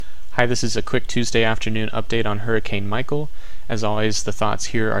Hi, this is a quick Tuesday afternoon update on Hurricane Michael. As always, the thoughts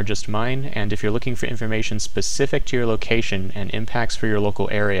here are just mine, and if you're looking for information specific to your location and impacts for your local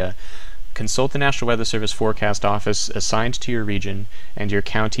area, consult the National Weather Service Forecast Office assigned to your region and your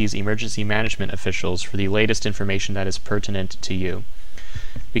county's emergency management officials for the latest information that is pertinent to you.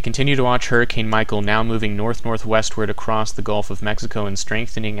 We continue to watch Hurricane Michael now moving north-northwestward across the Gulf of Mexico and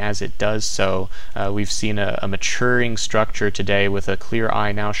strengthening as it does so. We've seen a maturing structure today with a clear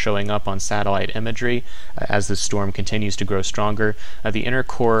eye now showing up on satellite imagery as the storm continues to grow stronger. The inner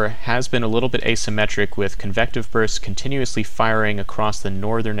core has been a little bit asymmetric, with convective bursts continuously firing across the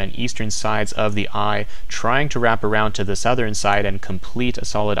northern and eastern sides of the eye, trying to wrap around to the southern side and complete a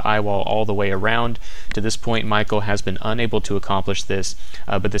solid eye wall all the way around. To this point, Michael has been unable to accomplish this,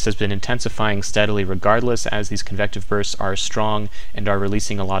 but this has been intensifying steadily regardless, as these convective bursts are strong and are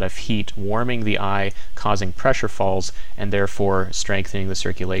releasing a lot of heat, warming the eye, causing pressure falls, and therefore strengthening the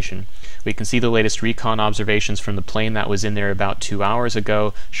circulation. We can see the latest recon observations from the plane that was in there about 2 hours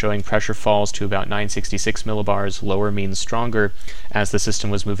ago, showing pressure falls to about 966 millibars, lower means stronger, as the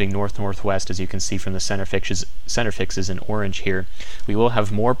system was moving north-northwest, as you can see from the center fixes in orange here. We will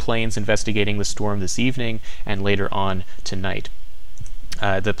have more planes investigating the storm this evening and later on tonight.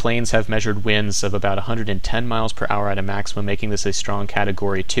 The planes have measured winds of about 110 miles per hour at a maximum, making this a strong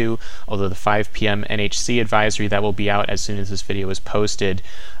Category 2, although the 5 p.m. NHC advisory that will be out as soon as this video is posted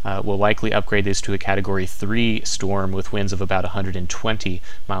will likely upgrade this to a Category 3 storm with winds of about 120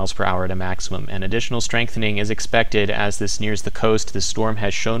 miles per hour at a maximum. And additional strengthening is expected as this nears the coast. The storm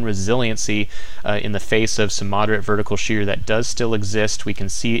has shown resiliency in the face of some moderate vertical shear that does still exist. We can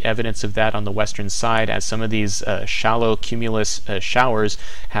see evidence of that on the western side, as some of these shallow cumulus showers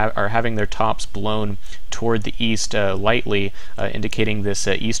are having their tops blown toward the east lightly, indicating this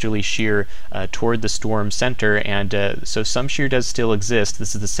easterly shear toward the storm center, and so some shear does still exist.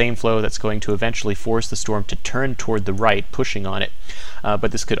 This is the same flow that's going to eventually force the storm to turn toward the right, pushing on it.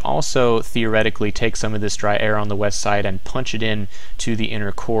 But this could also theoretically take some of this dry air on the west side and punch it in to the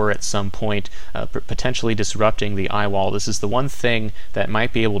inner core at some point, potentially disrupting the eye wall. This is the one thing that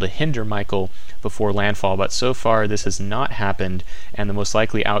might be able to hinder Michael before landfall, but so far this has not happened, and the most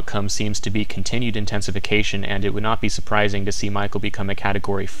likely outcome seems to be continued intensification, and it would not be surprising to see Michael become a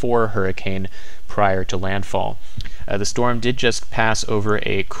Category 4 hurricane prior to landfall. The storm did just pass over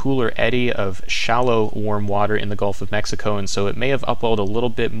a cooler eddy of shallow warm water in the Gulf of Mexico, and so it may have upwelled a little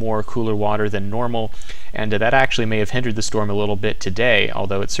bit more cooler water than normal, and that actually may have hindered the storm a little bit today,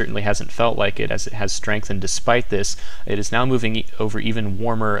 although it certainly hasn't felt like it, as it has strengthened despite this. It is now moving over even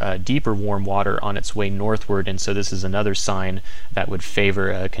warmer, deeper warm water on its way northward, and so this is another sign that would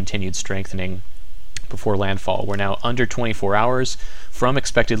favor continued strengthening before landfall. We're now under 24 hours from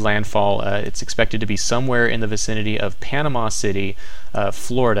expected landfall. It's expected to be somewhere in the vicinity of Panama City,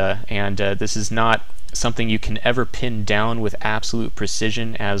 Florida, and this is not something you can ever pin down with absolute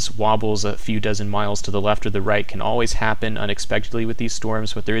precision, as wobbles a few dozen miles to the left or the right can always happen unexpectedly with these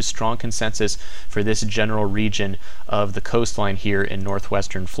storms, but there is strong consensus for this general region of the coastline here in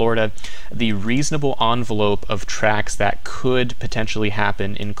northwestern Florida. The reasonable envelope of tracks that could potentially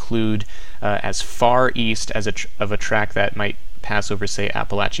happen include as far east as of a track that might pass over, say,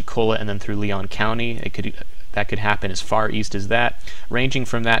 Apalachicola and then through Leon County. That could happen as far east as that, ranging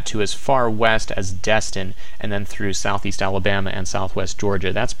from that to as far west as Destin, and then through southeast Alabama and southwest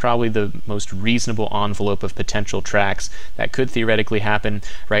Georgia. That's probably the most reasonable envelope of potential tracks that could theoretically happen.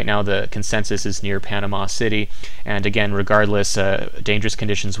 Right now the consensus is near Panama City, and again, regardless, dangerous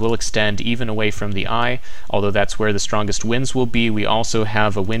conditions will extend even away from the eye, although that's where the strongest winds will be. We also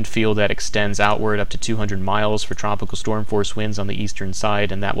have a wind field that extends outward up to 200 miles for tropical storm force winds on the eastern side,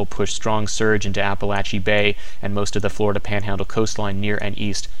 and that will push strong surge into Appalachia Bay and most of the Florida Panhandle coastline near and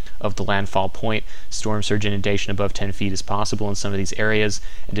east of the landfall point. Storm surge inundation above 10 feet is possible in some of these areas,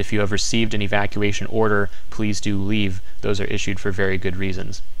 and if you have received an evacuation order, please do leave. Those are issued for very good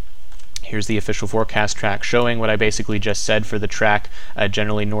reasons. Here's the official forecast track showing what I basically just said for the track,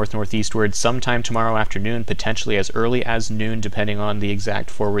 generally north-northeastward sometime tomorrow afternoon, potentially as early as noon depending on the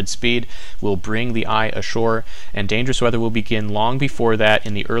exact forward speed, will bring the eye ashore, and dangerous weather will begin long before that.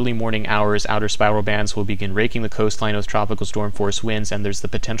 In the early morning hours, outer spiral bands will begin raking the coastline with tropical storm force winds, and there's the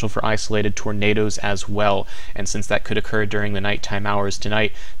potential for isolated tornadoes as well. And since that could occur during the nighttime hours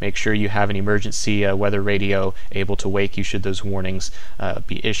tonight, make sure you have an emergency weather radio able to wake you should those warnings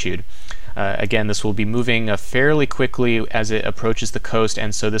be issued. Again, this will be moving fairly quickly as it approaches the coast,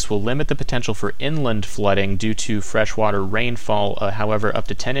 and so this will limit the potential for inland flooding due to freshwater rainfall. However, up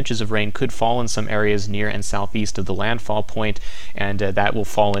to 10 inches of rain could fall in some areas near and southeast of the landfall point, and that will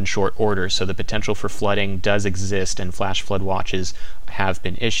fall in short order. So the potential for flooding does exist, and flash flood watches have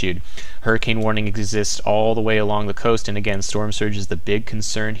been issued. Hurricane warning exists all the way along the coast, and again, storm surge is the big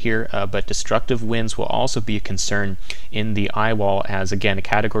concern here, but destructive winds will also be a concern in the eye wall, as again, a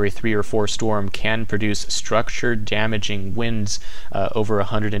Category 3 or 4 storm can produce structured damaging winds over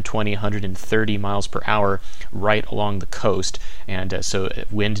 120, 130 miles per hour right along the coast, and so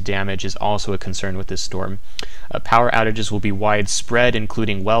wind damage is also a concern with this storm. Power outages will be widespread,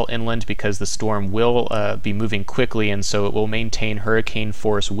 including well inland, because the storm will be moving quickly, and so it will maintain hurricane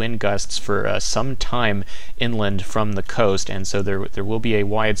force wind gusts for some time inland from the coast, and so there will be a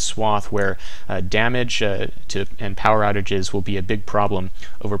wide swath where damage and power outages will be a big problem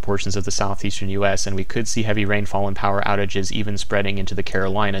over portions of the southeastern U.S., and we could see heavy rainfall and power outages even spreading into the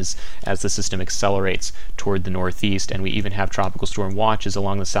Carolinas as the system accelerates toward the northeast, and we even have tropical storm watches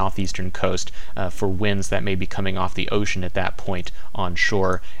along the southeastern coast for winds that may be coming off the ocean at that point on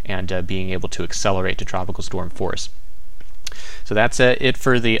shore and being able to accelerate to tropical storm force. So that's it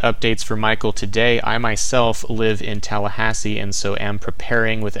for the updates for Michael today. I myself live in Tallahassee, and so am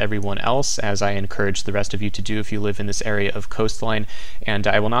preparing with everyone else, as I encourage the rest of you to do if you live in this area of coastline. And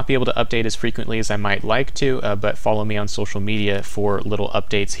I will not be able to update as frequently as I might like to, but follow me on social media for little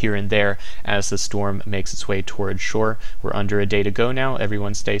updates here and there as the storm makes its way toward shore. We're under a day to go now.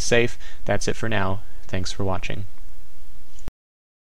 Everyone stay safe. That's it for now. Thanks for watching.